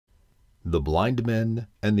The Blind Men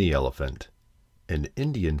and the Elephant, an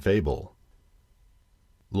Indian fable.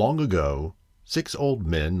 Long ago, 6 old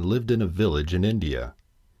men lived in a village in India.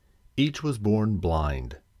 Each was born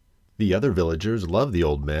blind. The other villagers loved the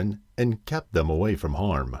old men and kept them away from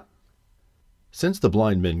harm. Since the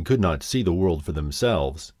blind men could not see the world for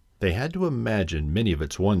themselves, they had to imagine many of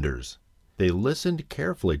its wonders. They listened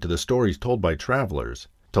carefully to the stories told by travelers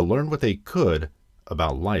to learn what they could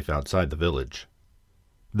about life outside the village.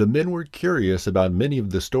 The men were curious about many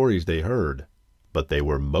of the stories they heard, but they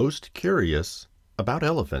were most curious about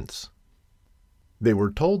elephants. They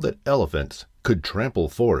were told that elephants could trample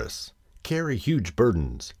forests, carry huge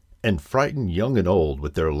burdens, and frighten young and old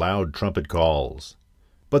with their loud trumpet calls.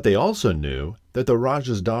 But they also knew that the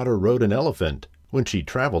Raja's daughter rode an elephant when she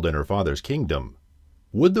traveled in her father's kingdom.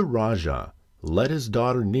 Would the Raja let his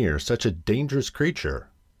daughter near such a dangerous creature?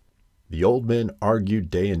 The old men argued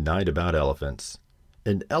day and night about elephants.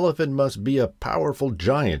 An elephant must be a powerful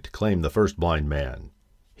giant, claimed the first blind man.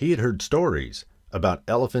 He had heard stories about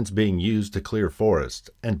elephants being used to clear forests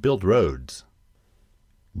and build roads.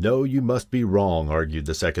 No, you must be wrong, argued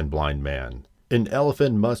the second blind man. An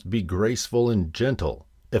elephant must be graceful and gentle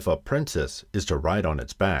if a princess is to ride on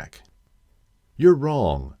its back. You're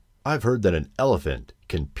wrong. I've heard that an elephant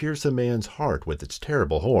can pierce a man's heart with its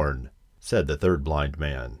terrible horn, said the third blind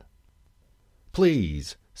man.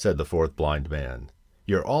 Please, said the fourth blind man.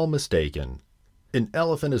 You're all mistaken. An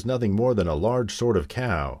elephant is nothing more than a large sort of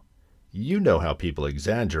cow. You know how people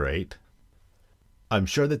exaggerate. I'm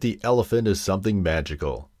sure that the elephant is something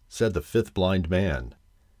magical, said the fifth blind man.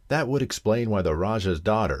 That would explain why the Raja's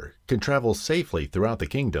daughter can travel safely throughout the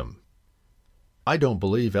kingdom. I don't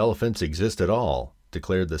believe elephants exist at all,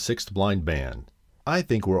 declared the sixth blind man. I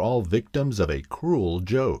think we're all victims of a cruel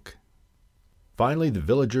joke. Finally, the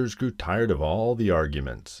villagers grew tired of all the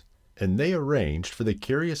arguments, and they arranged for the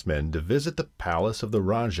curious men to visit the palace of the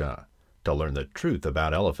Raja to learn the truth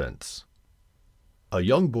about elephants. A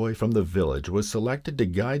young boy from the village was selected to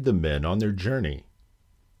guide the men on their journey.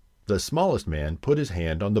 The smallest man put his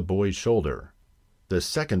hand on the boy's shoulder. The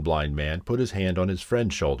second blind man put his hand on his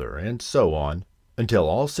friend's shoulder, and so on, until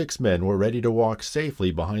all 6 men were ready to walk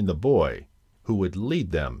safely behind the boy, who would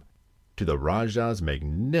lead them to the Raja's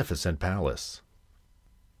magnificent palace.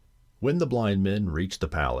 When the blind men reached the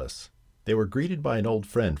palace, they were greeted by an old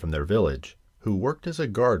friend from their village, who worked as a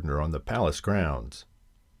gardener on the palace grounds.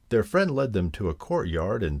 Their friend led them to a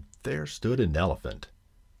courtyard, and there stood an elephant.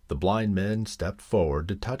 The blind men stepped forward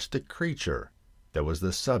to touch the creature that was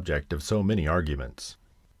the subject of so many arguments.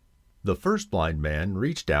 The first blind man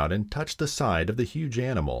reached out and touched the side of the huge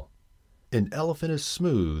animal. An elephant is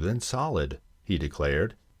smooth and solid, he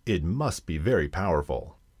declared. It must be very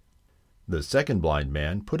powerful. The second blind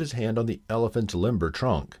man put his hand on the elephant's limber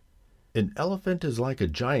trunk. An elephant is like a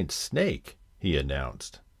giant snake, he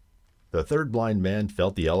announced. The third blind man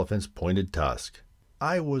felt the elephant's pointed tusk.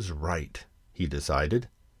 I was right, he decided.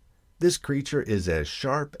 This creature is as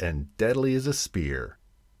sharp and deadly as a spear.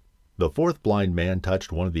 The fourth blind man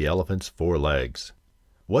touched one of the elephant's 4 legs.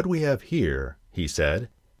 What we have here, he said,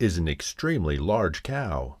 is an extremely large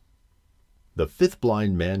cow. The fifth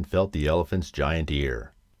blind man felt the elephant's giant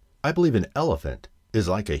ear. I believe an elephant is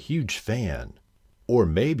like a huge fan, or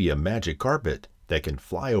maybe a magic carpet that can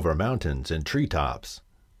fly over mountains and treetops.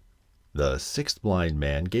 The sixth blind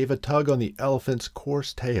man gave a tug on the elephant's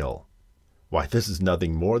coarse tail. Why, this is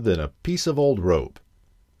nothing more than a piece of old rope.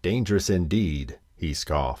 Dangerous indeed, he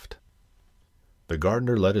scoffed. The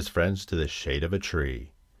gardener led his friends to the shade of a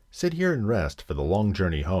tree. Sit here and rest for the long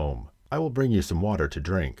journey home. I will bring you some water to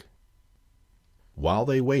drink. While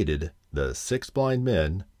they waited, the 6 blind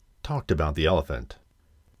men talked about the elephant.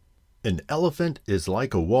 An elephant is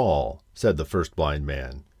like a wall, said the first blind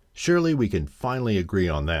man. Surely we can finally agree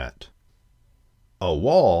on that. A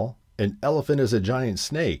wall? An elephant is a giant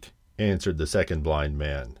snake, answered the second blind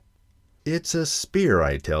man. It's a spear,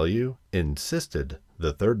 I tell you, insisted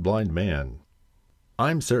the third blind man.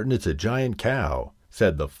 I'm certain it's a giant cow,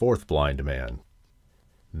 said the fourth blind man.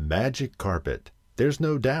 Magic carpet, there's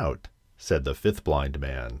no doubt, said the fifth blind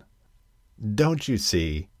man. Don't you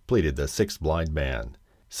see, pleaded the sixth blind man.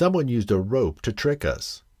 Someone used a rope to trick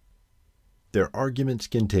us. Their arguments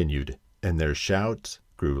continued, and their shouts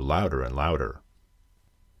grew louder and louder.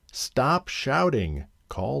 Stop shouting,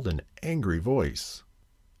 called an angry voice.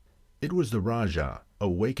 It was the Raja,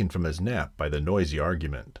 awakened from his nap by the noisy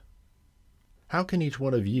argument. How can each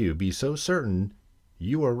one of you be so certain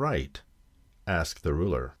you are right? Asked the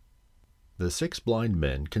ruler. The 6 blind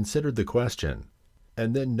men considered the question,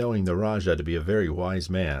 and then, knowing the Raja to be a very wise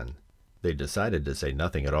man, they decided to say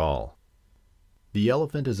nothing at all. The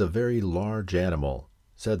elephant is a very large animal,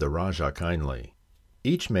 said the Rajah kindly.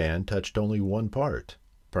 Each man touched only one part.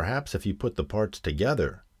 Perhaps if you put the parts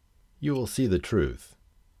together, you will see the truth.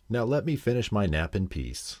 Now let me finish my nap in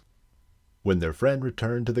peace." When their friend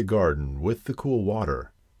returned to the garden with the cool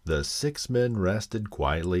water, the 6 men rested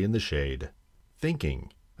quietly in the shade,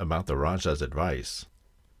 thinking about the Rajah's advice.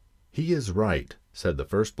 "He is right," said the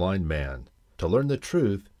first blind man. "To learn the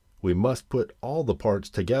truth, we must put all the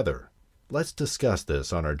parts together. Let's discuss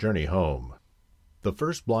this on our journey home." The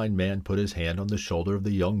first blind man put his hand on the shoulder of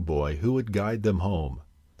the young boy who would guide them home.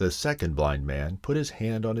 The second blind man put his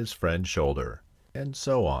hand on his friend's shoulder, and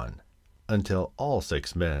so on, until all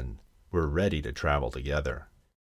 6 men were ready to travel together.